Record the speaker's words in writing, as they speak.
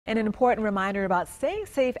And an important reminder about staying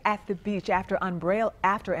safe at the beach after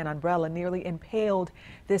an umbrella nearly impaled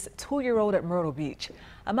this 2-year-old at Myrtle Beach.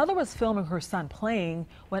 A mother was filming her son playing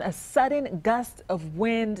when a sudden gust of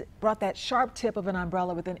wind brought that sharp tip of an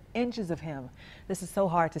umbrella within inches of him. This is so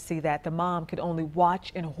hard to see that. The mom could only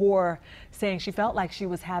watch in horror, saying she felt like she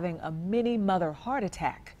was having a mini mother heart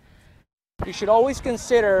attack. You should always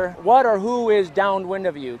consider what or who is downwind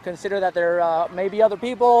of you. Consider that there may be other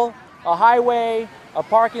people, a highway, a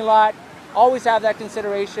parking lot. Always have that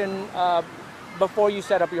consideration before you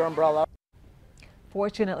set up your umbrella.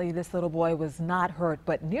 Fortunately, this little boy was not hurt,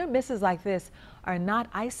 but near misses like this are not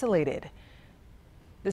isolated.